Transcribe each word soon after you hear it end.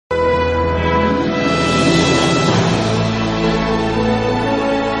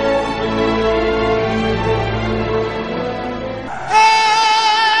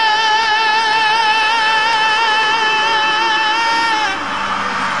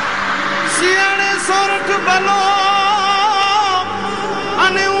મીઠ ભલો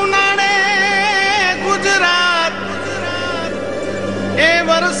અને ઉનાળે ગુજરાત એ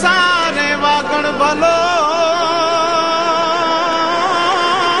વરસાદ વાગણ ભલો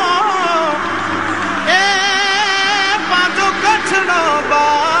એ પાછો કચ્છનો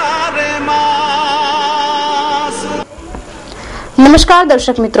બારે માસ। નમસ્કાર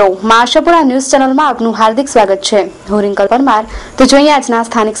દર્શક મિત્રો, મા આશાપુરા ન્યૂઝ ચેનલમાં આપનું હાર્દિક સ્વાગત છે। હું રિંકલ પરમાર। તો જોઈએ આજના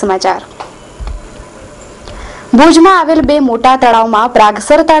સ્થાનિક સમાચાર। ભુજમાં આવેલ બે મોટા તળાવમાં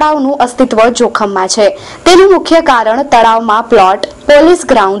પ્રાગસર તળાવનું અસ્તિત્વ જોખમમાં છે। તેનું મુખ્ય કારણ તળાવમાં પ્લોટ, પોલીસ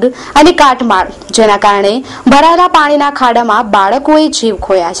ગ્રાઉન્ડ અને કાટમાળ, જેના કારણે ભરાયેલા પાણીના ખાડામાં બાળકોએ જીવ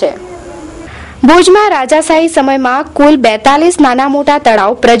ખોયા છે। ભુજમાં રાજાશાહી સમયમાં કુલ 42 નાના મોટા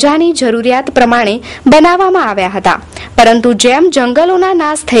તળાવ પ્રજાની જરૂરિયાત પ્રમાણે બનાવવામાં આવ્યા હતા, પરંતુ જેમ જંગલોના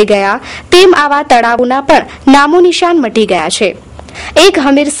નાશ થઈ ગયા તેમ આવા તળાવોના પણ નામો નિશાન મટી ગયા છે। એક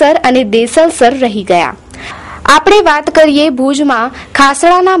હમીરસર અને દેસલસર રહી ગયા। આપણે વાત કરીએ ભુજમાં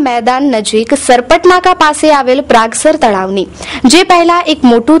ખાસડાના મેદાન નજીક સરપટનાકા પાસે આવેલ પ્રાગસર તળાવની, જે પહેલા એક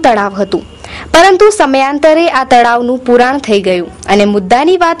મોટું તળાવ હતું, પરંતુ સમયાંતરે આ તળાવનું પુરાણ થઈ ગયું અને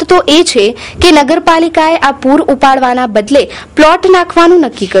મુદ્દાની વાત તો એ છે કે નગરપાલિકાએ આ પૂર ઉપાડવાના બદલે પ્લોટ નાખવાનું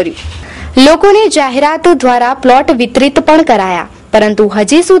નક્કી કર્યું। લોકોને જાહેરાત દ્વારા પ્લોટ વિતરિત પણ કરાયા, પરંતુ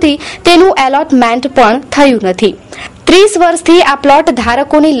હજી સુધી તેનું એલોટમેન્ટ પણ થયું નથી। 30 વર્ષથી આ પ્લોટ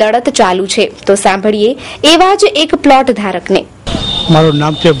ધારકોની લડત ચાલુ છે। તો સાંભળીએ એવા જ એક પ્લોટ ધારકને। મારું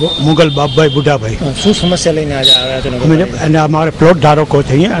નામ છે મુગલ બાપભાઈ બુઢાભાઈ। શું સમસ્યા લઈને આજે આવ્યા છો? અને અમારે પ્લોટ ધારકો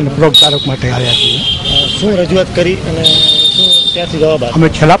છે અને પ્લોટ ધારક માટે આવ્યા છીએ। શું રજૂઆત કરી અને શું ત્યાંથી જવાબ આપ્યો? અમે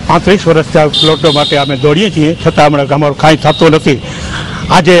છેલ્લા 35 વર્ષથી આ પ્લોટો માટે અમે દોડીએ છીએ, છતાં હમણાં અમારું કાંઈ થતું નથી।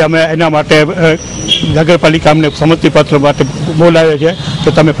 આજે અમે એના માટે નગરપાલિકા અમને સંમતિપત્ર માટે બોલાવે છે કે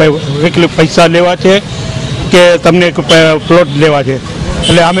તમે પૈસા લેવા છે કે તમને પ્લોટ લેવા છે,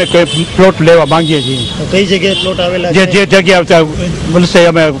 એટલે અમે કોઈ પ્લોટ લેવા માંગીએ છીએ। કઈ જગ્યાએ પ્લોટ આવેલા જે જગ્યા મળશે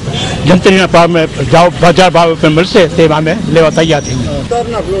અમે જંત્રીના ભાવે બજાર ભાવ મળશે તે અમે લેવા તૈયાર છીએ।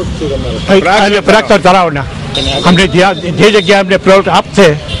 પ્રાગસર તળાવના અમને જે જગ્યાએ અમને પ્લોટ આપશે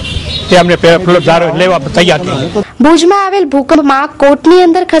તે અમને પ્લોટ લેવા તૈયાર છીએ। ભુજમાં આવેલ ભૂકંપમાં કોટની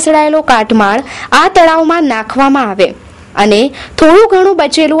અંદર ખસેડાયેલો કાટમાળ આ તળાવમાં નાખવામાં આવે અને થોડું ઘણું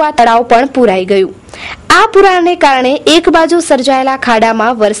બચેલું આ તળાવ પણ પુરાઈ ગયું। આ પુરાણને કારણે એક બાજુ સર્જાયેલા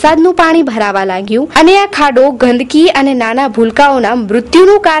ખાડામાં વરસાદનું પાણી ભરાવા લાગ્યું અને આ ખાડો ગંદકી અને નાના ભૂલકાઓના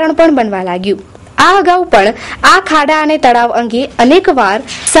મૃત્યુનું કારણ પણ બનવા લાગ્યું। આ અગાઉ પણ આ ખાડા અને તળાવ અંગે અનેકવાર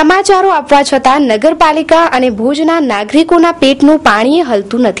સમાચારો આપવા છતાં નગરપાલિકા અને ભુજના નાગરિકોના પેટનું પાણી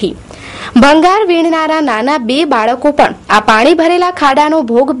હલતું નથી। ભંગાર વીણનારા નાના 2 બાળકો પણ આ પાણી ભરેલા ખાડાનો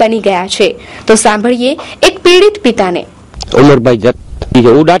ભોગ બની ગયા છે। તો સાંભળીએ એક પીડિત પિતાને। ઉમરભાઈ જતી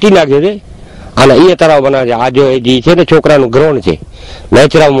હું દાટી નાખ્યો છે અને એ તળાવ બનાવે છે। આ જો જે છે ને છોકરાનું ગ્રાઉન્ડ છે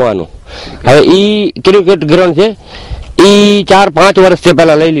નેચરાવાનું, હવે ઈ ક્રિકેટ ગ્રાઉન્ડ છે, ઈ 4-5 વર્ષથી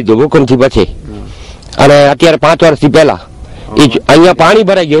પહેલા લઈ લીધું ભૂકંપથી પછી, અને અત્યારે 5 વર્ષથી પહેલા અહીંયા પાણી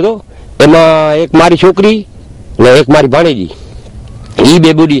ભરાઈ ગયું હતું। એમાં એક મારી છોકરી ને એક મારી ભાણેજી, ઈ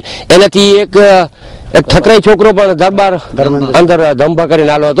બે બુડી, એનાથી એક ઠકરાઈ છોકરો પણ દરબાર અંદર ધંભા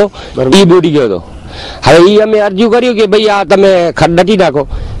કરીને આલો હતો, ઈ બુડી ગયો હતો। હવે ઈ અમે અરજી કર્યું કે ભાઈ આ તમે દાટી નાખો।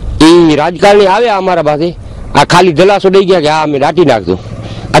 ઈ રાજકારણી આવ્યા અમારા પાસે, આ ખાલી જલાસો દઈ ગયા કે હા અમે દાટી નાખશું।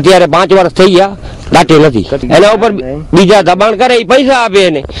 અત્યારે 5 વર્ષ થઈ ગયા, દાટી નથી। એના ઉપર બીજા દબાણ કરે, એ પૈસા આપે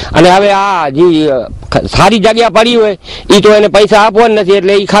એને, અને હવે આ જે સારી જગ્યા પડી હોય એ તો એને પૈસા આપવાના નથી,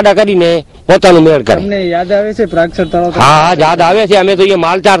 એટલે એ ખાડા કરીને પોતાનું મેળ કરે। તમને યાદ આવે છે પ્રાગસર તળાવ? હા યાદ આવે છે, અમે તો અહીંયા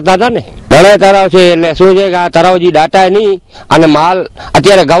માલ ચારતા હતા ને, ઘણા તળાવ છે, એટલે શું છે કે આ તળાવ જે દાટાય નહીં અને માલ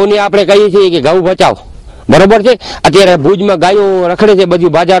અત્યારે ઘઉંની આપણે કહીએ છીએ કે ઘઉં બચાવ, બરોબર છે। અત્યારે ભુજમાં ગાયો રખડે છે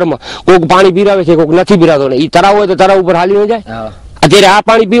બધી બાજારમાં, કોઈક પાણી પીરાવે છે, કોઈક નથી પીરાતો, ને એ તળાવ હોય તો તળાવ ઉપર હાલી ન જાય। અત્યારે આ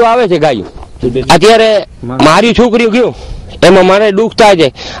પાણી પીવા આવે છે ગાયો। અત્યારે મારી છોકરીઓ ગયો એમાં મને દુઃખ થાય છે।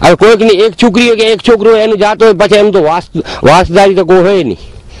 હવે કોઈકની એક છોકરીઓ કે એક છોકરો એનું જાતો હોય, પછી એમ તો વાસદારી તો કોઈ હોય નહીં,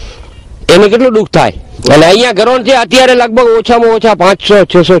 એને કેટલું દુઃખ થાય। અને અહીંયા ગ્રાઉન્ડ છે, અત્યારે લગભગ ઓછામાં ઓછા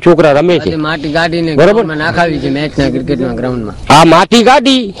 500-600 છોકરા રમે છે। માટી કાઢીને બરોબર નાખાવી છે મેચના ક્રિકેટના ગ્રાઉન્ડમાં। આ માટી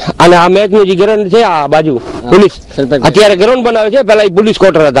કાઢી અને આ મેચનું જે ગ્રાઉન્ડ છે આ બાજુ પોલીસ અત્યારે ગ્રાઉન્ડ બનાવે છે, પેલા પોલીસ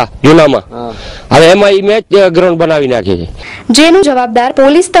ક્વાર્ટર હતા જૂનામાં, હવે એમાં એ મેચ ગ્રાઉન્ડ બનાવી નાખે છે, જેનું જવાબદાર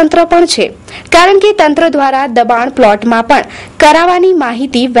પોલીસ તંત્ર પણ છે, કારણ કે તંત્ર દ્વારા દબાણ પ્લોટમાં પણ કરાવવાની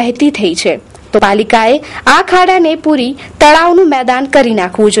માહિતી વહેતી થઈ છે। તો પાલિકાએ આ ખાડાને પૂરી તળાવનું મેદાન કરી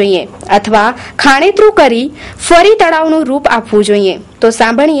નાખવું જોઈએ અથવા ખાણેતરું કરી ફરી તળાવનું રૂપ આપવું જોઈએ। તો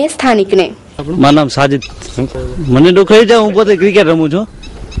સાંભળીએ સ્થાનિકને। મારું નામ સાજિદ। મને દુઃખ થઈ જાય, હું પોતે ક્રિકેટ રમું છું,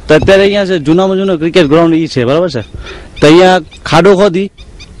 તો અત્યારે અહીંયા છે જૂનામાં જૂનો ક્રિકેટ ગ્રાઉન્ડ ઈ છે, બરાબર છે, તો અહીંયા ખાડો ખોદી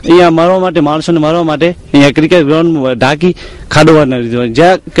અહીંયા મારવા માટે માણસોને મારવા માટે અહીંયા ક્રિકેટ ગ્રાઉન્ડ ઢાંકી ખાડોવાના લીધો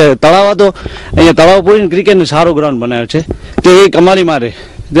જ્યાં તળાવ હતો અહીંયા તળાવ પૂરીને ક્રિકેટનું સારું ગ્રાઉન્ડ બનાવ્યો છે તે એક અમારી મારે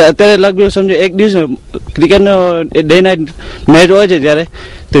અત્યારે લગભગ સમજો એક દિવસ ક્રિકેટનો ડે નાઇટ મેચ હોય છે ત્યારે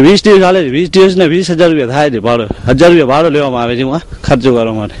તો 20 દિવસ હાલે છે 20 દિવસને 20,000 રૂપિયા થાય છે ભાડો 1,000 રૂપિયા ભાડો લેવામાં આવે છે એમાં ખર્ચો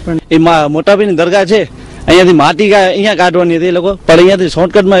કરવા માટે એમાં મોટાભાઈની દરગાહ છે અહીંયાથી માટી અહીંયા કાઢવાની હતી એ લોકો પણ અહીંયાથી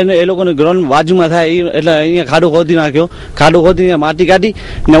શોર્ટકટમાં એ લોકોને ગ્રાઉન્ડ બાજુમાં થાય એટલે અહીંયા ખાડો ખોદી નાખ્યો ખાડો ખોદી માટી કાઢી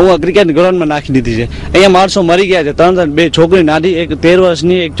ને હું ક્રિકેટ ગ્રાઉન્ડમાં નાખી દીધી છે અહીંયા માણસો મરી ગયા છે 2 છોકરી નાની એક 13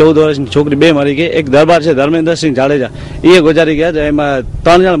 વર્ષની એક 14 વર્ષની છોકરી 2 મરી ગઈ એક દરબાર છે ધર્મેન્દ્રસિંહ જાડેજા એ ગુજારી ગયા છે એમાં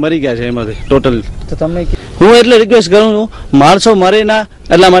 3 જણ મરી ગયા છે એમાંથી ટોટલ તો તમે હું એટલે રિક્વેસ્ટ કરું છું માણસો મરે ના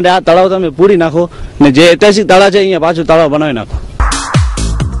એટલા માટે આ તળાવ તમે પૂરી નાખો ને જે ઐતિહાસિક તળાવ છે અહીંયા પાછું તળાવ બનાવી નાખો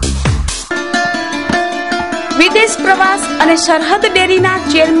વિદેશ પ્રવાસ અને સરહદ ડેરીના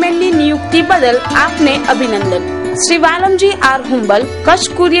ચેરમેનની નિયુક્તિ બદલ આપને અભિનંદન. શ્રી વાલમજી આર હુંબલ, કચ્છ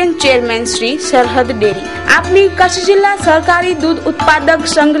કુરિયન ચેરમેન શ્રી સરહદ ડેરી. આપની કચ્છ જિલ્લા સહકારી દૂધ ઉત્પાદક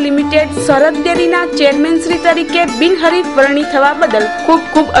સંઘ લિમિટેડ સરહદ ડેરીના ચેરમેન શ્રી તરીકે બિનહરીફ વરણી થવા બદલ ખૂબ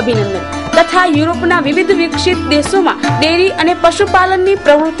ખૂબ અભિનંદન તથા યુરોપના વિવિધ વિકસિત દેશોમાં ડેરી અને પશુપાલનની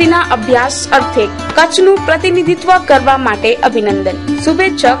પ્રવૃત્તિના અભ્યાસ અર્થે કચ્છનું પ્રતિનિધિત્વ કરવા માટે અભિનંદન.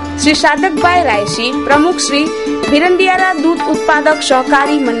 શુભેચ્છક શ્રી સાદકભાઈ રાયસી, પ્રમુખ શ્રી ભિરંડિયારા દૂધ ઉત્પાદક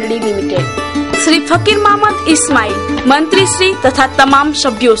સહકારી મંડળી લિમિટેડ. શ્રી ફકીર મોહમ્મદ ઇસ્માઇલ, મંત્રી શ્રી તથા તમામ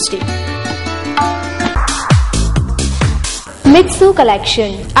સભ્યો શ્રી. મિત્સુ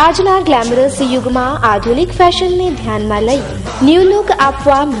કલેક્શન આજના ગ્લેમરસ યુગમાં આધુનિક ફેશનને ધ્યાનમાં લઈ ન્યૂ લુક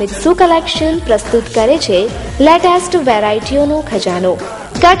આપવા મિત્સુ કલેક્શન પ્રસ્તુત કરે છે લેટેસ્ટ વેરાયટીઓનો ખજાનો.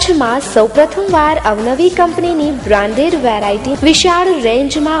 કચ્છમાં સૌપ્રથમવાર અવનવી કંપનીની બ્રાન્ડેડ વેરાયટી વિશાળ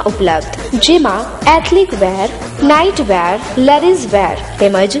રેન્જમાં ઉપલબ્ધ, જેમાં એથ્લેટિક વેર, નાઇટ વેર, લેડીઝ વેર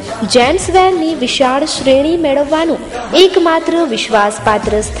તેમજ જેન્ટ્સ વેરની વિશાળ શ્રેણી મેળવવાનું એકમાત્ર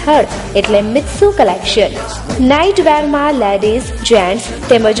વિશ્વાસપાત્ર સ્થળ એટલે મિત્સુ કલેક્શન. નાઇટ વેરમાં લેડીઝ, જેન્ટ્સ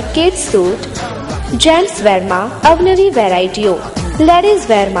તેમજ કિડ્સ સૂટ, જેન્ટ્સ વેરમાં અવનવી વેરાયટીઓ, લેડીઝ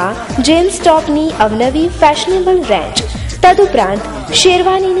વેરમાં જીન્સ ટોપની અવનવી ફેશનેબલ રેન્જ, તદુપરાંત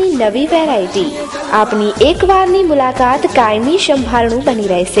શેરવાનીની નવી વેરાયટી. આપની એકવારની મુલાકાત કાયમી સંભાળનું બની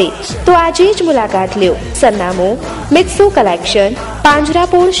રહેશે, તો આજે જ મુલાકાત લ્યો. સરનામું મિત્સુ કલેક્શન,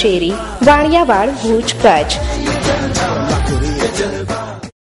 પાંજરાપોળ શેરી, વાણિયાવાડ, ભુજ, કચ્છ.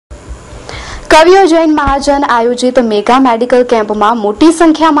 કવિઓ જૈન મહાજન આયોજિત મેગા મેડિકલ કેમ્પમાં મોટી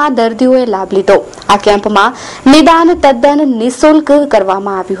સંખ્યામાં દર્દીઓએ લાભ લીધો. આ કેમ્પમાં નિદાન તદ્દન નિઃશુલ્ક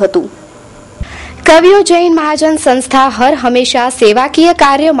કરવામાં આવ્યું હતું. કવિઓ જૈન મહાજન સંસ્થા હર હંમેશા સેવાકીય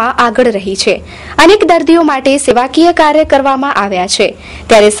કાર્યમાં આગળ રહી છે. અનેક દર્દીઓ માટે સેવાકીય કાર્ય કરવામાં આવ્યા છે.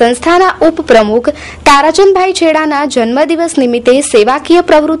 ત્યારે સંસ્થાના ઉપપ્રમુખ તારાચંદભાઈ છેડાના જન્મદિવસ નિમિત્તે સેવાકીય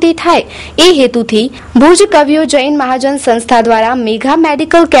પ્રવૃત્તિ થાય એ હેતુથી ભુજ કવિઓ જૈન મહાજન સંસ્થા દ્વારા મેગા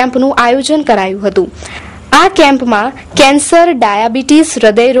મેડિકલ કેમ્પનું આયોજન કરાયું હતું. આ કેમ્પમાં કેન્સર, ડાયાબિટીસ,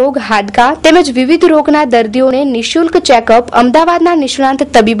 હૃદયરોગ, હાડકા તેમજ વિવિધ રોગના દર્દીઓને નિઃશુલ્ક ચેકઅપ અમદાવાદના નિષ્ણાંત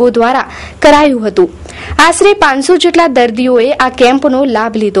તબીબો દ્વારા કરાયું હતું. આશરે 500 જેટલા દર્દીઓએ આ કેમ્પનો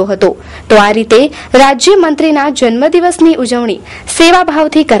લાભ લીધો હતો. તો આ રીતે રાજ્યમંત્રીના જન્મદિવસની ઉજવણી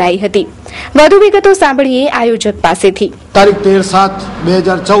સેવાભાવથી કરાઈ હતી. વધુ વિગતો સાંભળીએ આયોજક પાસેથી. તારીખ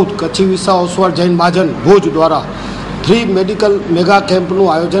 13/7/2014 કચ્છી વિસા ઓસવાડ જૈન મહાજન ભુજ દ્વારા 3 મેડિકલ મેગા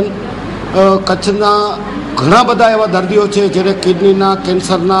કેમ્પનું આયોજન. કચ્છના ઘણા બધા એવા દર્દીઓ છે જેને કિડનીના,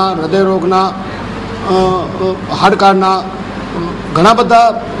 કેન્સરના, હૃદયરોગના, હાડકાના ઘણા બધા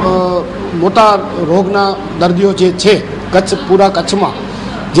મોટા રોગના દર્દીઓ જે છે પૂરા કચ્છમાં,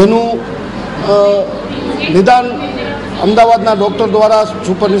 જેનું નિદાન અમદાવાદના ડૉક્ટર દ્વારા,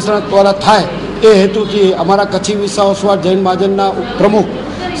 સુપર નિષ્ણાત દ્વારા થાય એ હેતુથી અમારા કચ્છી વિસા ઓસવાડ જૈન મહાજનના પ્રમુખ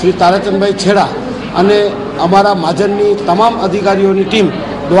શ્રી તારાચંદભાઈ છેડા અને અમારા મહાજનની તમામ અધિકારીઓની ટીમ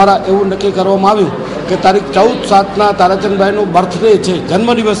દ્વારા એવું નક્કી કરવામાં આવ્યું કે તારીખ 14/7ના તારાચંદભાઈનો બર્થડે છે,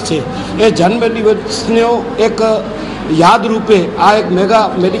 જન્મદિવસ છે. એ જન્મદિવસનો એક યાદરૂપે આ એક મેગા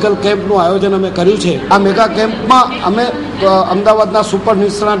મેડિકલ કેમ્પનું આયોજન અમે કર્યું છે. આ મેગા કેમ્પમાં અમે અમદાવાદના સુપર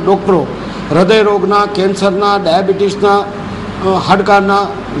નિષ્ણાત ડૉક્ટરો, હૃદયરોગના, કેન્સરના, ડાયાબિટીસના, હાડકાના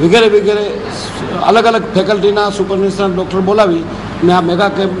વગેરે વગેરે અલગ અલગ ફેકલ્ટીના સુપર નિષ્ણાત ડૉક્ટર બોલાવી ને આ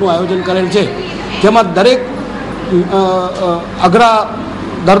મેગા કેમ્પનું આયોજન કરેલ છે. જેમાં દરેક અઘરા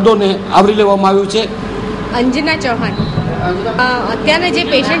દર્દોને આવરી લેવામાં આવ્યું છે. અંજના ચૌહાણ. અત્યારના જે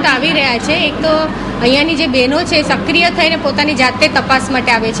પેશન્ટ આવી રહ્યા છે, એક તો અહીંયાની જે બહેનો છે સક્રિય થઈને પોતાની જાતે તપાસ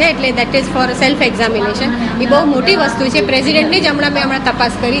માટે આવે છે, એટલે that is four self examination. એ બહુ મોટી વસ્તુ છે. પ્રેસિડેન્ટની જ હમણાં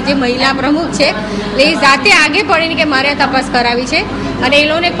તપાસ કરી, જે મહિલા પ્રમુખ છે એટલે એ જાતે આગે પડીને કે મારે તપાસ કરાવી છે અને એ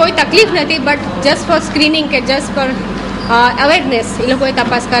લોકોને કોઈ તકલીફ નથી, બટ જસ્ટ ફોર સ્ક્રીનિંગ કે જસ્ટ ફોર અવેરનેસ એ લોકોએ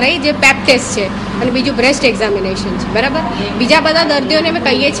તપાસ કરાવી, જે પેપ ટેસ્ટ છે અને બીજું બ્રેસ્ટ એક્ઝામિનેશન છે, બરાબર. બીજા બધા દર્દીઓને અમે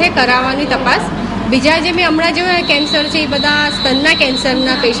કહીએ છીએ કરાવવાની તપાસ. બીજા જે મેં હમણાં જે કેન્સર છે એ બધા સ્તનના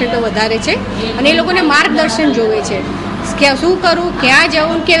કેન્સરના પેશન્ટો વધારે છે અને એ લોકોને માર્ગદર્શન જોવે છે કે શું કરવું, ક્યાં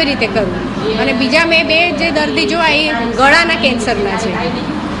જવું, કેવી રીતે કરવું. અને બીજા મેં 2 જે દર્દી જોવા એ ગળાના કેન્સરના છે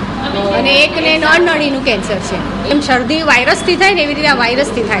અને એકને નળનળીનું કેન્સર છે. એમ શરદી વાયરસથી થાય ને એવી રીતે આ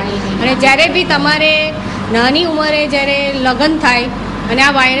વાયરસથી થાય. અને જ્યારે બી તમારે નાની ઉંમરે જ્યારે લગ્ન થાય અને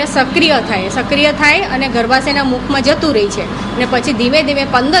આ વાયરસ સક્રિય થાય અને ગર્ભાશયના મુખમાં જતું રહે છે અને પછી ધીમે ધીમે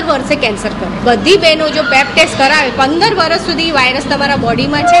 15 વર્ષે કેન્સર કરે. બધી બહેનો જો પેપ ટેસ્ટ કરાવે 15 વર્ષ સુધી વાયરસ તમારા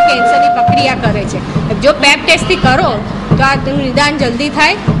બોડીમાં છે, કેન્સરની પ્રક્રિયા કરે છે. જો પેપ ટેસ્ટથી કરો તો આ તેનું નિદાન જલ્દી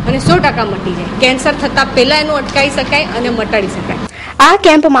થાય અને 100% મટી જાય. કેન્સર થતાં પહેલાં એનું અટકાવી શકાય અને મટાડી શકાય. આ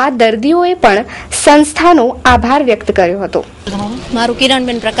કેમ્પમાં દર્દીઓએ પણ સંસ્થાનો આભાર વ્યક્ત કર્યો હતો. મારું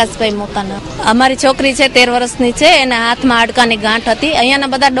કિરણબેન પ્રકાશભાઈ મોકાના. અમારી છોકરી છે 13 વર્ષની છે, એના હાથમાં હાડકાની ગાંઠ હતી.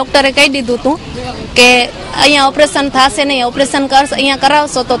 અહીંયાના બધા ડોક્ટરે કહી દીધું હતું કે અહીંયા ઓપરેશન થશે નહીં, ઓપરેશન કરશે અહીંયા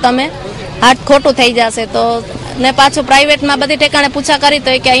કરાવશો તો તમે હાથ ખોટું થઈ જશે. તો ને પાછું પ્રાઇવેટમાં બધી ઠેકાણે પૂછા કરી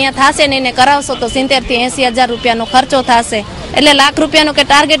તો કે અહીંયા થશે નહીં ને કરાવશો તો 70,000 થી 80,000 રૂપિયાનો ખર્ચો થશે. એટલે લાખ રૂપિયાનો કે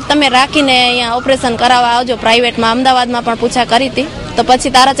ટાર્ગેટ તમે રાખીને અહીંયા ઓપરેશન કરાવવા આવજો પ્રાઇવેટમાં. અમદાવાદમાં પણ પૂછા કરી હતી. તો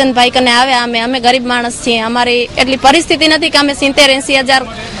પછી તારાચંદભાઈ કને આવ્યા. અમે ગરીબ માણસ છીએ, અમારી એટલી પરિસ્થિતિ નથી કે અમે 70,000-80,000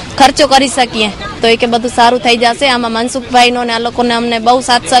 ખર્ચો કરી શકીએ. તો એ કે બધું સારું થઈ જશે. આમાં મનસુખભાઈનો ને આ લોકોને અમને બહુ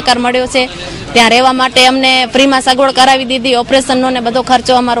સાથ સહકાર મળ્યો છે. ત્યાં રહેવા માટે અમને ફ્રીમાં સગવડ કરાવી દીધી. ઓપરેશનનો ને બધો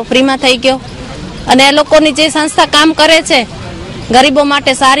ખર્ચો અમારો ફ્રીમાં થઈ ગયો. અને એ લોકોની જે સંસ્થા કામ કરે છે ગરીબો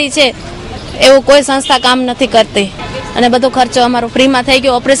માટે સારી છે એવું કોઈ સંસ્થા કામ નથી કરતી. અને બધો ખર્ચો અમારો ફ્રીમાં થઈ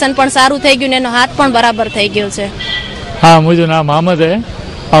ગયો. ઓપરેશન પણ સારું થઈ ગયું ને એનો હાથ પણ બરાબર થઈ ગયો છે. हाँ, मुझे नाम अहमद है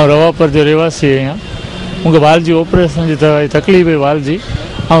और रवा पर जो रहवासी है यहाँ मुझे वालजी ऑपरेशन जी तकलीफ है वालजी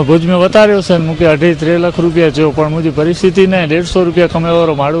हाँ भुज में बता रहे हो सर मुझे 2.5-3 लाख रुपया जो पर मुझे परिस्थिति ने 150 रुपया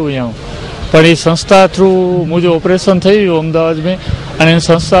कमेवारो माड़ू यहाँ पर ये संस्था थ्रू मुझे ऑपरेशन थी अमदावाद में અને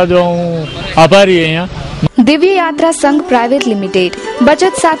સંસ્થા જો હું આભારી અહીંયા. દિવ્ય યાત્રા સંઘ પ્રાઇવેટ લિમિટેડ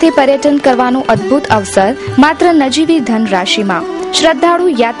બચત સાથે પર્યટન કરવાનો અદ્ભુત અવસર માત્ર નજીવી ધનરાશિમાં. શ્રદ્ધાળુ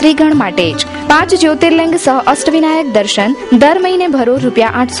યાત્રીગણ માટે જ 5 જ્યોતિર્લિંગ સહ અષ્ટવિનાયક દર્શન દર મહિને ભરો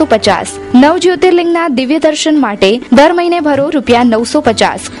 ₹850. 9 જ્યોતિર્લિંગના દિવ્ય દર્શન માટે દર મહિને ભરો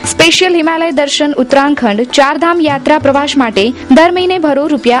 ₹950. સ્પેશિયલ હિમાલય દર્શન ઉત્તરાખંડ 4 ધામ યાત્રા પ્રવાસ માટે દર મહિને ભરો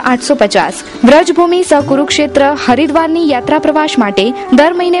 ₹850. વ્રજભૂમિ સહ કુરુક્ષેત્ર હરિદ્વારની યાત્રા પ્રવાસ માટે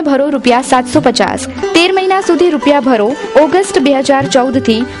દર મહિને ભરો ₹750. 13 મહિના સુધી રૂપિયા ભરો ઓગસ્ટ 2014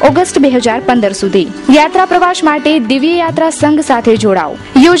 થી ઓગસ્ટ 2015 સુધી. યાત્રા પ્રવાસ માટે દિવ્ય યાત્રા સંઘ સાથે જોડાઓ.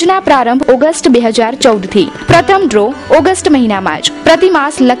 યોજના પ્રારંભ ઓગસ્ટ 2014 થી. પ્રથમ ડ્રો ઓગસ્ટ મહિનામાં જ.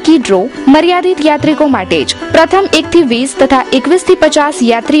 પ્રતિમાસ લકી ડ્રો મર્યાદિત યાત્રિકો માટે જ. પ્રથમ 1 થી 20 તથા 21 થી 50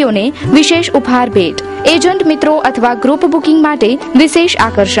 યાત્રીઓને વિશેષ ઉપહાર ભેટ. એજન્ટ મિત્રો અથવા ગ્રુપ બુકિંગ માટે વિશેષ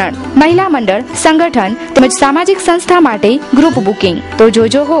આકર્ષણ. મહિલા મંડળ, સંગઠન તેમજ સામાજિક સંસ્થા માટે ગ્રુપ બુકિંગ. તો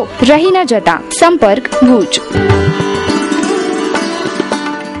જોજો હો, રહી ન જતા. સંપર્ક ભુજ.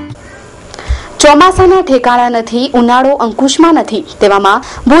 ચોમાસાના ઠેકાણા નથી, ઉનાળો અંકુશમાં નથી, તેવામાં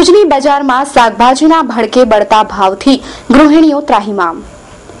ભુજની બજારમાં શાકભાજીના ભડકે બળતા ભાવથી ગૃહિણીઓ ત્રાહિમામ.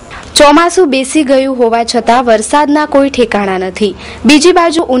 ચોમાસું બેસી ગયું હોવા છતાં વરસાદના કોઈ ઠેકાણા નથી. બીજી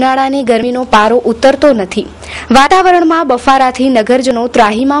બાજુ ઉનાળાની ગરમીનો પારો ઉતરતો નથી. વાતાવરણમાં બફારાથી નગરજનો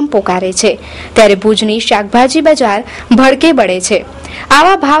ત્રાહિમામ પોકારે છે. ત્યારે ભુજની શાકભાજી બજાર ભડકે બળે છે.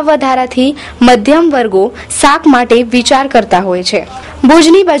 આવા ભાવ વધારાથી મધ્યમ વર્ગો શાક માટે વિચાર કરતા હોય છે.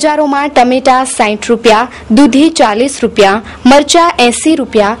 ભુજની બજારોમાં ટમેટા 60 રૂપિયા, દૂધી 40 રૂપિયા, મરચા 80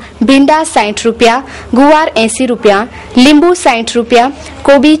 રૂપિયા, ભીંડા 60 રૂપિયા, ગુવાર 80 રૂપિયા, લીંબુ 60 રૂપિયા,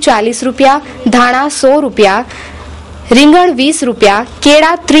 કોબી 40 રૂપિયા, ધાણા 100 રૂપિયા, રીંગણ 20 રૂપિયા,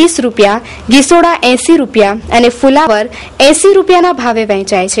 કેળા 30 રૂપિયા, ગીસોડા 80 રૂપિયા અને ફુલાવર 80 રૂપિયાના ભાવે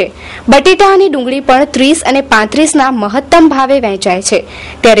વેચાય છે. બટેટા અને ડુંગળી પણ 30 અને 35ના મહત્તમ ભાવે વેચાય છે.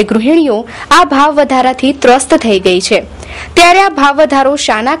 ત્યારે ગૃહિણીઓ આ ભાવ વધારાથી ત્રસ્ત થઈ ગઈ છે. ત્યારે આ ભાવ વધારો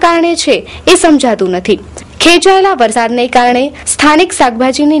શાના કારણે છે એ સમજાતું નથી. ખેંચાયેલા વરસાદને કારણે, સ્થાનિક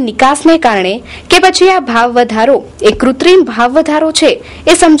શાકભાજીની નિકાસને કારણે કે પછી આ ભાવ વધારો એ કૃત્રિમ ભાવ વધારો છે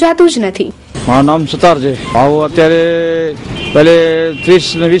એ સમજાતું જ નથી. મારું નામ સતાર છે. ભાવ અત્યારે પહેલે 30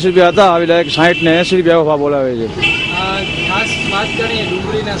 ને 20 રૂપિયા હતા, આવી લાયક 60 ને 80 રૂપિયા ભાવ બોલાવે છે.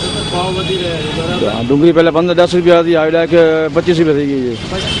 ડુંગળી પહેલા 15-10 રૂપિયા હતી, આવી લાયક 25 રૂપિયા થઈ ગઈ છે.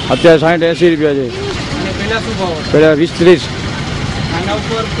 અત્યારે 60-80 રૂપિયા છે. પેલા 20-30.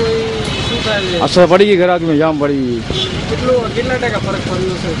 અસર પડી ગઈ ગ્રાહકમાં, જામ પડી ગઈ.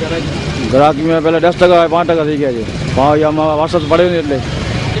 ગ્રાહકમાં પહેલા 10%, 5% થઈ ગયા છે. ભાવ આમાં વાસત પડ્યો ને એટલે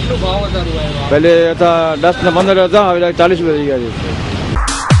પહેલે હતા 10 ને 15 હતા, હવે 40 રૂપિયા થઈ ગયા છે.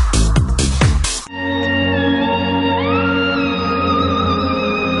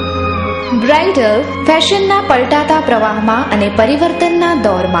 બ્રાઇડલ ફેશનના પલટાતા પ્રવાહમાં અને પરિવર્તનના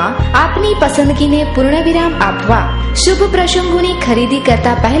દોરમાં આપની પસંદગીને પૂર્ણવિરામ આપવા શુભ પ્રસંગોની ખરીદી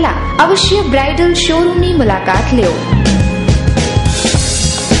કરતા પહેલા અવશ્ય બ્રાઇડલ શોરૂમની મુલાકાત લો.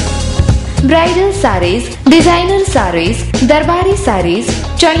 બ્રાઇડલ સારીઝ, ડિઝાઇનર સારીઝ, દરબારી સારીઝ,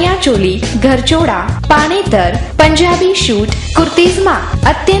 ચણિયા ચોલી, ઘરચોળા, પાનેતર, પંજાબી શૂટ, કુર્તીઝમાં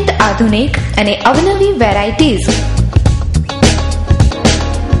અત્યંત આધુનિક અને અવનવી વેરાયટીઝ.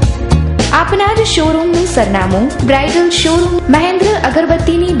 આપના જ શોરૂમનું સરનામું બ્રાઇડલ શોરૂમ મહેન્દ્ર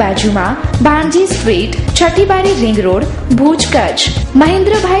અગરબત્તીની બાજુમાં, ભાણજી સ્ટ્રીટ, છઠ્ઠી બારી રિંગ રોડ, ભુજ, કચ્છ.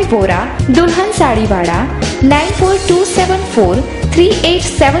 મહેન્દ્રભાઈ વોરા, દુલ્હન સાડીવાળા,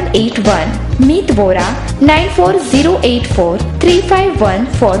 9424438781. મીત વોરા,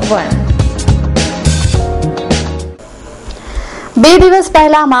 9408435141. 2 દિવસ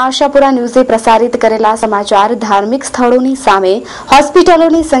પહેલા મા આશાપુરા ન્યૂઝે પ્રસારિત કરેલા સમાચાર ધાર્મિક સ્થળોની સામે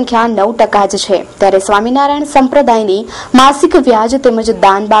હોસ્પિટલોની સંખ્યા 9% જ છે. ત્યારે સ્વામિનારાયણ સંપ્રદાયની માસિક વ્યાજ તેમજ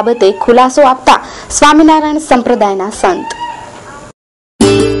દાન બાબતે ખુલાસો આપતા સ્વામિનારાયણ સંપ્રદાયના સંત.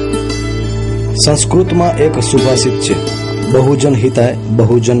 સંસ્કૃતમાં એક સુભાષિત છે, બહુજન હિતાય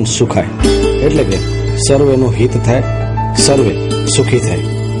બહુજન સુખાય, એટલે કે સર્વેનું હિત થાય, સર્વે સુખી થાય.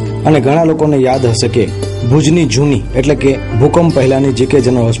 અને ઘણા લોકોને યાદ હશે કે ભુજની જૂની એટલે કે ભૂકંપ પહેલાની જીકે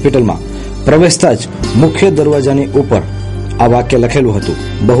જનરલ હોસ્પિટલમાં પ્રવેશતા જ મુખ્ય દરવાજાની ઉપર આ વાક્ય લખેલું હતું,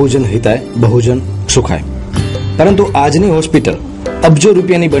 બહુજન હિતાય બહુજન સુખાય. પરંતુ આજની હોસ્પિટલ અબજો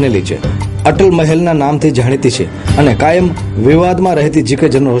રૂપિયાની બનેલી છે, અટલ મહેલના નામથી જાણીતી છે અને કાયમ વિવાદમાં રહેતી જીકે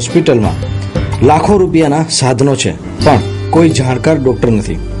જનરલ હોસ્પિટલમાં લાખો રૂપિયાના સાધનો છે, પણ કોઈ જાણકાર ડોક્ટર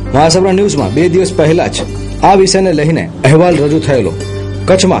નથી. મા આશાપુરા ન્યૂઝમાં 2 દિવસ પહેલા જ આ વિષયને લઈને અહેવાલ રજૂ થયેલો.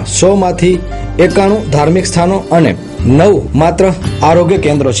 કચ્છમાં 100માંથી 91 ધાર્મિક સ્થાનો અને 9 માત્ર આરોગ્ય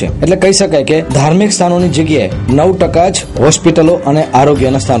કેન્દ્રો છે. એટલે કહી શકાય કે ધાર્મિક સ્થાનોની જગ્યાએ 9% જ હોસ્પિટલો અને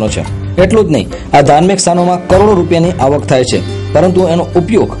આરોગ્યના સ્થાનો છે. એટલું જ નહીં, આ ધાર્મિક સ્થાનોમાં કરોડો રૂપિયાની આવક થાય છે, પરંતુ એનો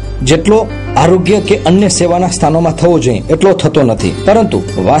ઉપયોગ જેટલો આરોગ્ય કે અન્ય સેવાના સ્થાનોમાં થવો જોઈએ એટલો થતો નથી. પરંતુ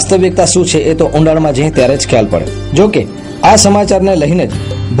વાસ્તવિકતા શું છે એ તો ઊંડાણમાં જઈએ ત્યારે જ ખ્યાલ પડે. જો કે આ સમાચારને લઈને જ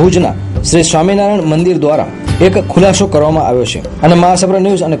ભુજના શ્રી સ્વામિનારાયણ મંદિર દ્વારા એક ખુલાસો કરવામાં આવ્યો છે અને મા આશાપુરા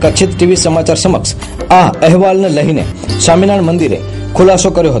ન્યૂઝ અને કચ્છિત ટીવી સમાચાર સમક્ષ આ અહેવાલને લઈને સ્વામિનારાયણ મંદિરે ખુલાસો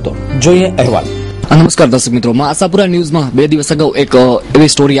કર્યો હતો. જોઈએ અહેવાલ. નમસ્કાર દર્શક મિત્રો, મા આશાપુરા ન્યૂઝમાં 2 દિવસ અગાઉ એક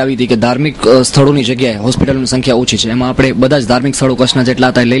એવી સ્ટોરી આવી હતી કે ધાર્મિક સ્થળોની જગ્યાએ હોસ્પિટલની સંખ્યા ઓછી છે. એમાં આપણે બધા જ ધાર્મિક સ્થળો કચ્છના જેટલા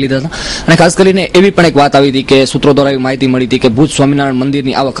હતા લઈ લીધા હતા. અને ખાસ કરીને એવી પણ એક વાત આવી હતી કે સૂત્રો દ્વારા એવી માહિતી મળી હતી કે ભુજ સ્વામિનારાયણ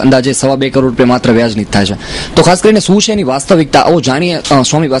મંદિરની આવક અંદાજે 2.25 કરોડ રૂપિયા માત્ર વ્યાજની થાય છે. તો ખાસ કરીને શું છે એની વાસ્તવિકતા આવો જાણીએ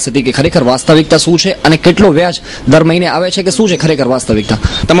સ્વામી પાસેથી કે ખરેખર વાસ્તવિકતા શું છે અને કેટલો વ્યાજ દર મહિને આવે છે કે શું છે ખરેખર વાસ્તવિકતા.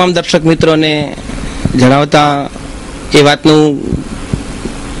 તમામ દર્શક મિત્રોને જણાવતા એ વાતનું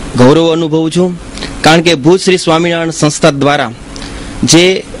ગૌરવ અનુભવું છું, કારણ કે ભુજ શ્રી સ્વામિનારાયણ સંસ્થા દ્વારા જે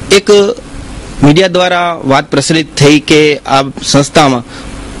એક મીડિયા દ્વારા વાત પ્રચલિત થઈ કે આ સંસ્થામાં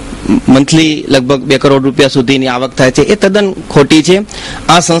મંથલી લગભગ 2 કરોડ રૂપિયા સુધીની આવક થાય છે, એ તદ્દન ખોટી છે.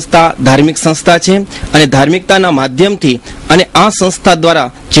 આ સંસ્થા ધાર્મિક સંસ્થા છે અને ધાર્મિકતાના માધ્યમથી અને આ સંસ્થા દ્વારા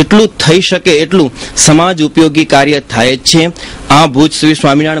જેટલું થઈ શકે એટલું સમાજ ઉપયોગી કાર્ય થાય જ છે. આ ભુજ શ્રી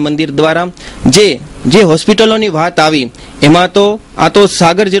સ્વામિનારાયણ મંદિર દ્વારા જે હોસ્પિટલોની વાત આવી એમાં તો આ તો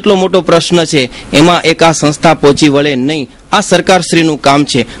સાગર જેટલો મોટો પ્રશ્ન છે, એમાં એક આ સંસ્થા પહોંચી વળે નહીં. આ સરકારશ્રીનું કામ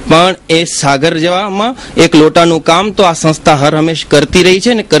છે, પણ એ સાગર જેવામાં એક લોટાનું કામ તો આ સંસ્થા હર હંમેશ કરતી રહી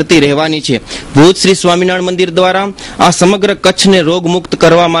છે ને કરતી રહેવાની છે. ભુજ શ્રી સ્વામિનારાયણ મંદિર દ્વારા આ સમગ્ર કચ્છને રોગમુક્ત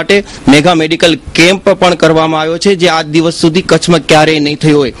કરવા માટે મેગા મેડિકલ કેમ્પ પણ કરવામાં આવ્યો છે, જે આજ દિવસ સુધી કચ્છમાં ક્યારેય નહીં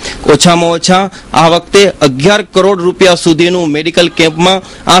થયો હોય. ઓછામાં ઓછા આ વખતે 11 કરોડ રૂપિયા સુધીનું મેડિકલ કેમ્પમાં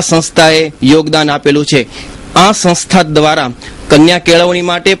આ સંસ્થાએ યોગદાન આપેલું છે. આ સંસ્થા દ્વારા કન્યા કેળવણી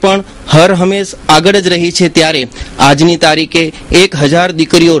માટે પણ હર હંમેશ આગળ જ રહી છે. ત્યારે આજની તારીખે 1000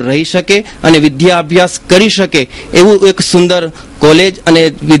 દીકરીઓ રહી શકે અને વિદ્યા અભ્યાસ કરી શકે એવું એક સુંદર કોલેજ અને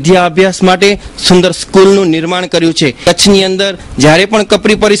વિદ્યા અભ્યાસ માટે સુંદર સ્કૂલનું નિર્માણ કર્યું છે. કચ્છની અંદર જ્યારે પણ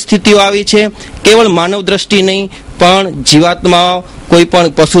કપરી પરિસ્થિતિઓ આવી છે, કેવળ માનવ દ્રષ્ટિ નહીં પણ જીવાત્માઓ કોઈ પણ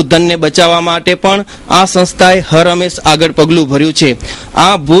પશુધનને બચાવવા માટે પણ આ સંસ્થાએ હર હંમેશ આગળ પગલું ભર્યું છે.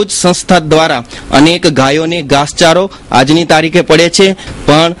 આ ભુજ સંસ્થા દ્વારા અનેક ગાયોને ઘાસચારો આજની તારીખે પડે છે,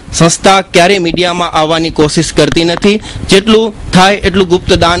 પણ સંસ્થા ક્યારે મીડિયામાં આવવાની કોશિશ કરતી નથી. જેટલું થાય એટલું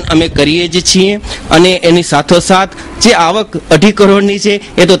ગુપ્ત દાન અમે કરીએ જ છીએ અને એની સાથોસાથ જે આવક 2.5 કરોડની છે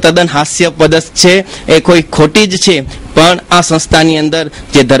એ તો તદ્દન હાસ્યાસ્પદ છે, એ કોઈ ખોટી જ છે. પણ આ સંસ્થાની અંદર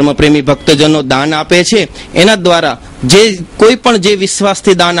જે ધર્મપ્રેમી ભક્તજનો દાન આપે છે એના દ્વારા જે કોઈ પણ જે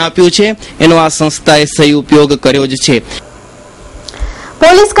વિશ્વાસથી દાન આપ્યું છે એનો આ સંસ્થાએ સહી ઉપયોગ કર્યો જ છે.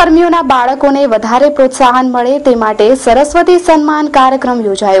 પોલીસ કર્મીઓના બાળકોને વધારે પ્રોત્સાહન મળે તે માટે સરસ્વતી સન્માન કાર્યક્રમ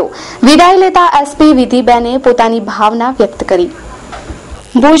યોજાયો. વિદાય લેતા એસપી વિધિબેને પોતાની ભાવના વ્યક્ત કરી.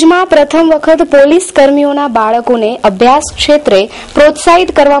 ભુજમાં પ્રથમ વખત પોલીસ કર્મીઓના બાળકોને અભ્યાસ ક્ષેત્રે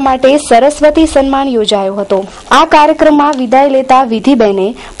પ્રોત્સાહિત કરવા માટે સરસ્વતી સન્માન યોજાયો હતો. આ કાર્યક્રમમાં વિદાય લેતા વિધિબેને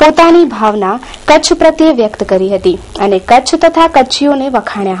પોતાની ભાવના કચ્છ પ્રત્યે વ્યક્ત કરી હતી અને કચ્છ તથા કચ્છીઓને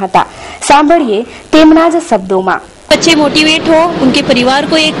વખાણ્યા હતા. સાંભળીએ તેમના જ શબ્દોમાં. बच्चे मोटिवेट हो, उनके परिवार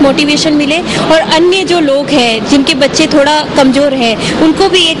को एक मोटिवेशन मिले और अन्य जो लोग हैं जिनके बच्चे थोड़ा कमजोर हैं उनको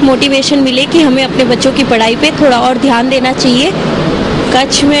भी एक मोटिवेशन मिले कि हमें अपने बच्चों की पढ़ाई पे थोड़ा और ध्यान देना चाहिए.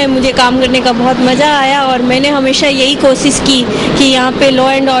 कच्छ में मुझे काम करने का बहुत मज़ा आया और मैंने हमेशा यही कोशिश की कि यहाँ पे लॉ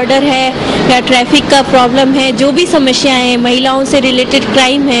एंड ऑर्डर है या ट्रैफिक का प्रॉब्लम है, जो भी समस्याएं हैं, महिलाओं से रिलेटेड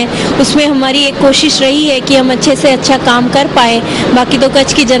क्राइम है, उसमें हमारी एक कोशिश रही है कि हम अच्छे से अच्छा काम कर पाए. बाकी तो कच्छ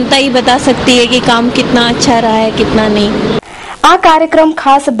की जनता ही बता सकती है कि काम कितना अच्छा रहा है कितना नहीं. આ કાર્યક્રમ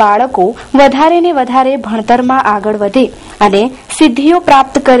ખાસ બાળકો વધારે ને વધારે ભણતરમાં આગળ વધે અને સિદ્ધિઓ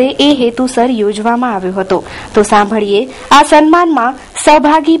પ્રાપ્ત કરે એ હેતુસર યોજવામાં આવ્યો હતો. તો સાંભળીએ આ સન્માનમાં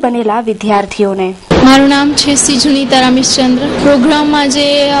સહભાગી બનેલા વિદ્યાર્થીઓને. મારું નામ છે શ્રી જુનીતા રમેશચંદ્ર. પ્રોગ્રામમાં જે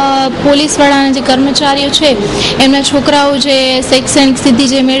પોલીસવાળાના જે કર્મચારીઓ છે એમના છોકરાઓ જે શૈક્ષણિક સિદ્ધિ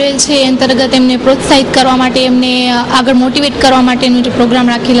જે મેળવેલ છે એ અંતર્ગત એમને પ્રોત્સાહિત કરવા માટે એમને આગળ મોટિવેટ કરવા માટેનો જે પ્રોગ્રામ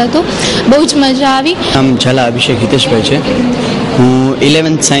રાખેલો હતો, બહુ જ મજા આવી. નામ ઝાલા અભિષેક હિતેશભાઈ છે. હું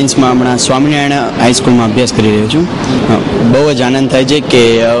 11th સાયન્સમાં હમણાં સ્વામિનારાયણ હાઈસ્કૂલમાં અભ્યાસ કરી રહ્યો છું. બહુ જ આનંદ થાય છે કે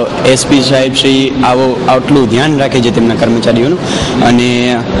એસપી સાહેબ શ્રી આટલું ધ્યાન રાખે છે તેમના કર્મચારીઓનું. અને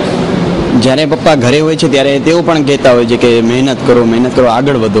જ્યારે પપ્પા ઘરે હોય છે ત્યારે તેઓ પણ કહેતા હોય છે કે મહેનત કરો,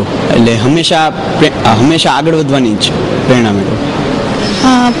 આગળ વધો. એટલે હંમેશા આગળ વધવાની જ પ્રેરણા મેળવો.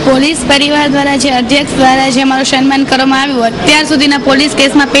 પોલીસ પરિવાર દ્વારા જે અધ્યક્ષ દ્વારા જે અમારું સન્માન કરવામાં આવ્યું, અત્યાર સુધીના પોલીસ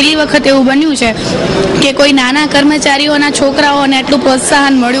કેસમાં પહેલી વખત એવું બન્યું છે કે કોઈ નાના કર્મચારીઓના છોકરાઓને એટલું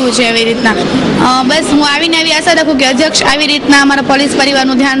પ્રોત્સાહન મળ્યું છે. એવી રીતના બસ હું આવીને એવી આશા રાખું કે અધ્યક્ષ આવી રીતના અમારા પોલીસ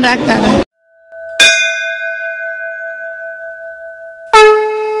પરિવારનું ધ્યાન રાખતા હતા.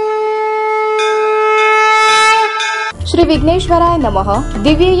 શ્રી વિઘ્નેશ્વરાય નમઃ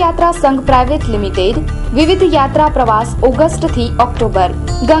દિવ્ય યાત્રા સંઘ પ્રાઇવેટ લિમિટેડ વિવિધ યાત્રા પ્રવાસ ઓગસ્ટ થી ઓક્ટોબર.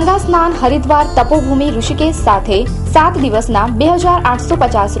 ગંગા સ્નાન, હરિદ્વાર, તપોભૂમિ ઋષિકેશ સાથે 7 દિવસના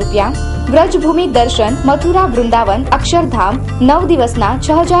 2850 રૂપિયા. વ્રજભૂમિ દર્શન, મથુરા, વૃંદાવન, અક્ષરધામ 9 દિવસના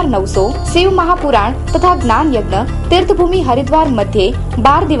 6900. શિવ મહાપુરાણ તથા જ્ઞાન યજ્ઞ તીર્થભૂમિ હરિદ્વાર મધ્યે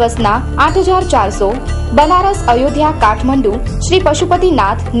 12 દિવસના 8400. બનારસ, અયોધ્યા, કાઠમંડુ શ્રી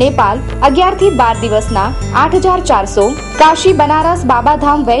પશુપતિનાથ નેપાલ 11 થી 12 દિવસના 8400. કાશી, બનારસ,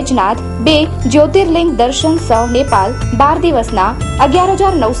 બાબાધામ, વૈજનાથ 2 જ્યોતિર્લિંગ દર્શન સહ નેપાલ 12 દિવસના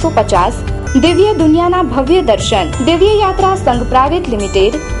 11950. દિવ્ય દુનિયાના ભવ્ય દર્શન દિવ્ય યાત્રા સંઘ private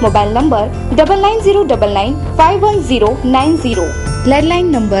limited. Mobile number 9909511090. Landline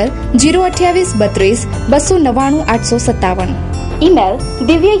number 02832 email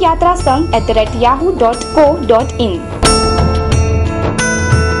divyayatrasangh@yahoo.co.in.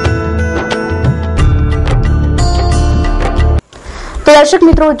 તો દર્શક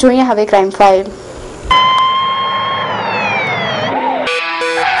મિત્રો, જોઈએ હવે ક્રાઇમ ફાઇલ.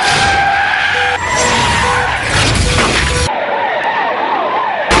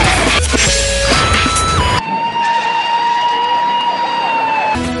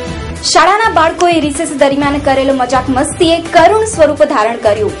 શાળાના બાળકોએ રિસેસ દરમિયાન કરેલો મજાક મસ્તીએ કરુણ સ્વરૂપ ધારણ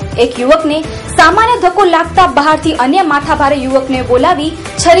કર્યું. એક યુવકને સામાન્ય ધક્કો લાગતા બહારથી અન્ય માથાભારે યુવકને બોલાવી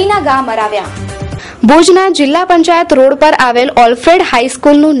છરીના ઘા મરાવ્યા. ભુજના જિલ્લા પંચાયત રોડ પર આવેલ ઓલ્ફ્રેડ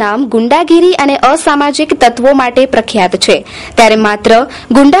હાઈસ્કૂલનું નામ ગુંડાગીરી અને અસામાજિક તત્વો માટે પ્રખ્યાત છે. ત્યારે માત્ર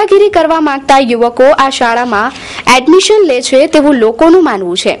ગુંડાગીરી કરવા માંગતા યુવકો આ શાળામાં એડમિશન લે છે તેવું લોકોનું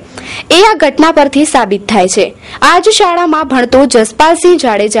માનવું છે. એ આ ઘટના પરથી સાબિત થાય છે. આ જ શાળામાં ભણતો જસપાલસિંહ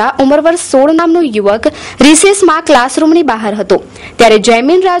જાડેજા ઉંમર વર્ષ 16 નામનો યુવક રિસેસમાં ક્લાસરૂમની બહાર હતો. ત્યારે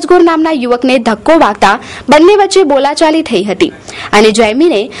જયમીન રાજગોર નામના યુવકને ધક્કો વાગતા બંને વચ્ચે બોલાચાલી થઈ હતી અને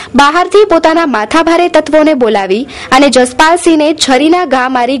જયમીને બહારથી પોતાના માથાભારે તત્વોને બોલાવી અને જસપાલસિંહને છરીના ઘા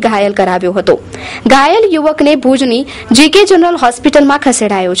મારી ઘાયલ કરાવ્યો હતો. ઘાયલ યુવકને ભુજની જીકે જનરલ હોસ્પિટલમાં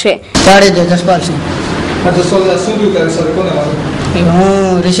ખસેડાયો છે. હું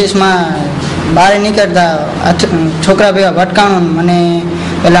રિસેસમાં બહાર નીકળતા છોકરા ભેગા ભટકાણો મને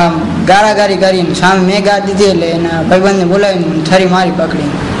પેલા ગાળાગારી કરીને સામે મેં ગા દીધી એટલે એના ભાઈબંધને બોલાવીને છરી મારી પકડી.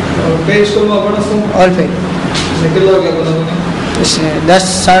 ઓલફેડ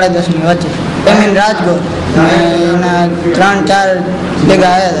 10-10:30 ની વચ્ચે જમીન રાજગોર એના 3-4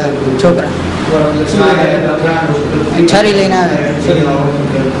 ભેગા આવ્યા હતા છોકરા, છરી લઈને આવ્યા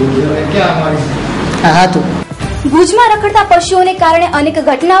હાથું. ભુજમાં રખડતા પશુઓને કારણે અનેક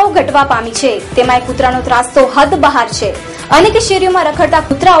ઘટનાઓ ઘટવા પામી છે. તેમાં કૂતરાનો ત્રાસ તો હદ બહાર છે. અનેક શેરીઓમાં રખડતા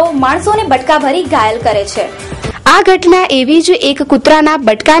કૂતરાઓ માણસોને બટકા ભરી ઘાયલ કરે છે. આ ઘટના એવી જ એક કૂતરાના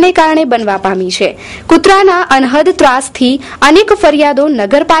બટકાને કારણે બનવા પામી છે. કૂતરાના અનહદ ત્રાસથી અનેક ફરિયાદો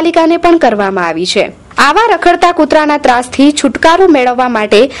નગરપાલિકાને પણ કરવામાં આવી છે. આવા રખડતા કૂતરાના ત્રાસથી છુટકારો મેળવવા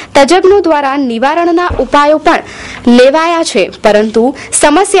માટે તજજ્ઞો દ્વારા નિવારણના ઉપાયો પણ લેવાયા છે, પરંતુ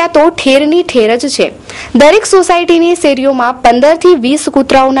સમસ્યા તો ઠેરની ઠેર જ છે. દરેક સોસાયટીની શેરીઓમાં 15 થી 20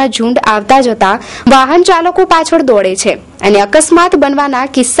 કૂતરાઓના ઝુંડ આવતા જતા વાહન ચાલકો પાછળ દોડે છે અને અકસ્માત બનવાના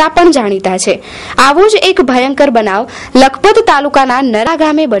કિસ્સા પણ જાણીતા છે. આવો જ એક ભયંકર બનાવ લખપત તાલુકાના નરા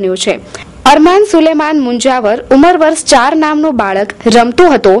ગામે બન્યો છે. અરમાન સુલેમાન મુંજાવર ઉંમર વર્ષ 4 નામનો બાળક રમતો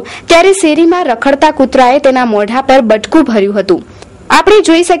હતો ત્યારે શેરીમાં રખડતા કૂતરાએ તેના મોઢા પર બટકું ભર્યું હતું. આપણે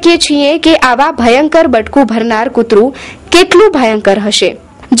જોઈ શકીએ છીએ કે આવા ભયંકર બટકું ભરનાર કૂતરું કેટલું ભયંકર હશે.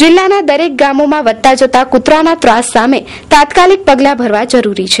 જિલ્લાના દરેક ગામોમાં વધતા જતા કૂતરાના ત્રાસ સામે તાત્કાલિક પગલાં ભરવા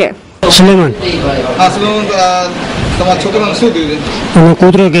જરૂરી છે. સુલેમાન અમે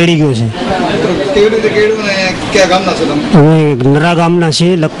કૂતરો કેડી ગયો છે. અમે નરા ગામના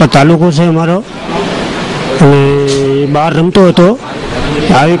છીએ, લખપત તાલુકો છે અમારો. અને બહાર રમતો હતો,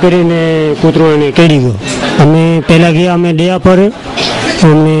 આવી કરીને કૂતરો એને કેડી ગયો. અમે પહેલાં ગયા અમે ડેયા પર,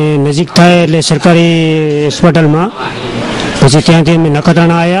 અમને નજીક થાય એટલે સરકારી હોસ્પિટલમાં, પછી ત્યાંથી અમે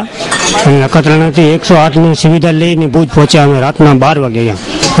નખત્રાણા આવ્યા અને નખત્રાણાથી 108ની સુવિધા લઈને ભુજ પહોંચ્યા અમે રાતના 12 વાગે ગયા.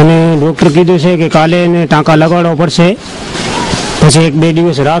 અને ડૉક્ટર કીધું છે કે કાલે એને ટાંકા લગાડવો પડશે, પછી 1-2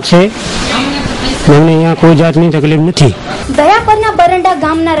 દિવસ રાખશે. અમને અહીંયા કોઈ જાતની તકલીફ નથી. દયાપરના બરંડા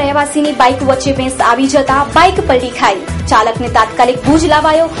ગામના રહેવાસીની બાઇક વચ્ચે ભેંસ આવી જતા બાઇક પલટી ખાઈ. ચાલકને તાત્કાલિક ભુજ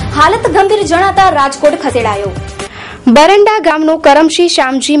લાવાયો, હાલત ગંભીર જણાતા રાજકોટ ખસેડાયો. બરંડા ગામનો કરમશી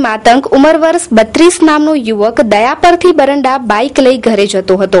શ્યામજી માતંક ઉંમર વર્ષ 32 નામનો યુવક દયાપરથી બરંડા બાઇક લઈ ઘરે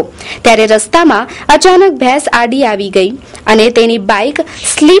જતો હતો ત્યારે રસ્તામાં અચાનક ભેંસ આડી આવી ગઈ અને તેની બાઇક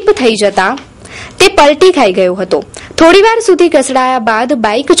સ્લીપ થઈ જતા તે પલટી ખાઈ ગયો હતો. થોડીવાર સુધી ઘસડાયા બાદ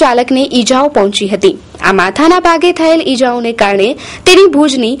બાઇક ચાલકને ઈજાઓ પહોંચી હતી. આ માથાના ભાગે થયેલ ઈજાઓને કારણે તેની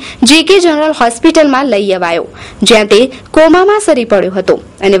ભુજની JK જનરલ હોસ્પિટલમાં લઈ અવાયો, જ્યાં તે કોમામાં સરી પડ્યો હતો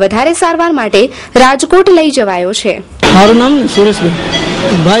અને વધારે સારવાર માટે રાજકોટ લઈ જવાયો છે. મારું નામ સુરેશભાઈ,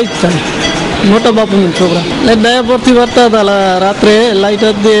 ભાઈ છે, મોટા બાપુના છોકરા. એટલે દયાપરથી વળતા હતા, રાત્રે લાઇટ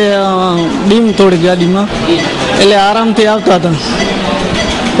હતી ડીમ થોડી ગાડીમાં, એટલે આરામથી આવતા હતા.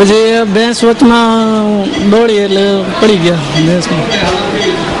 પછી ભેંસ વચમાં દોડી એટલે પડી ગયા ભેંસમાં.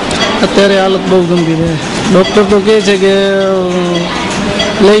 અત્યારે હાલત બહુ ગંભીર છે. ડૉક્ટર તો કહે છે કે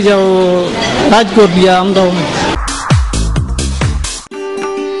લઈ જાઓ રાજકોટ ગયા, અમદાવાદ.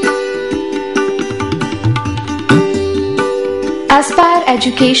 Aspire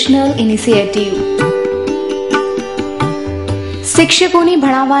educational initiative. શિક્ષકોની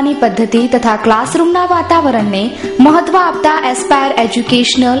ભણાવવાની પદ્ધતિ તથા ક્લાસરૂમના વાતાવરણને મહત્વ આપતા એસ્પાયર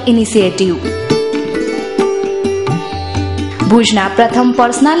એજ્યુકેશનલ ઇનિશિયેટિવ भुजना प्रथम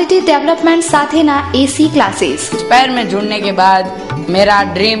पर्सनालिटी डेवलपमेंट साथे ना AC क्लासेस। एस्पायर में जुड़ने के बाद मेरा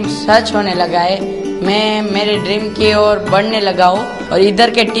ड्रीम सच होने लगा है। मैं मेरे ड्रीम की ओर बढ़ने लगा हूँ और इधर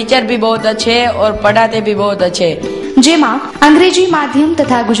के टीचर भी बहुत अच्छे हैं और पढ़ाते भी बहुत अच्छे हैं। जेमा अंग्रेजी माध्यम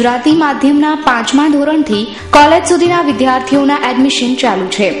तथा गुजराती माध्यमना 5मा धोरणथी कॉलेज सुधीना विद्यार्थीओना एडमिशन चालू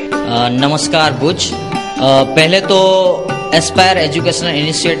छे। नमस्कार भुज। पहले तो एस्पायर एजुकेशनल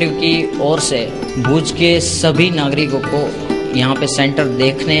इनिशिएटिव की ओर से भुज के सभी नागरिकों को यहाँ पे सेंटर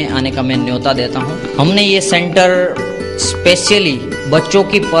देखने आने का मैं न्योता देता हूँ। हमने ये सेंटर स्पेशली बच्चों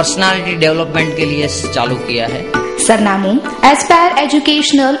की पर्सनालिटी डेवलपमेंट के लिए चालू किया है। सरनामू Aspire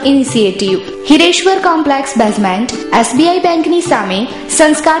educational initiative, Hireshwar complex basement, SBI bank नी सामे,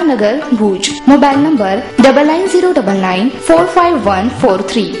 संस्कार नगर, भुज। Mobile number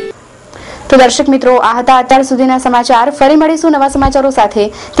 9909945143। तो दर्शक मित्रों, आ हता અત્યાર સુધીના સમાચાર। ફરી મળીશું નવા સમાચારો સાથે।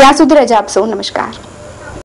 ત્યાં સુધી રજા આપશો। નમસ્કાર।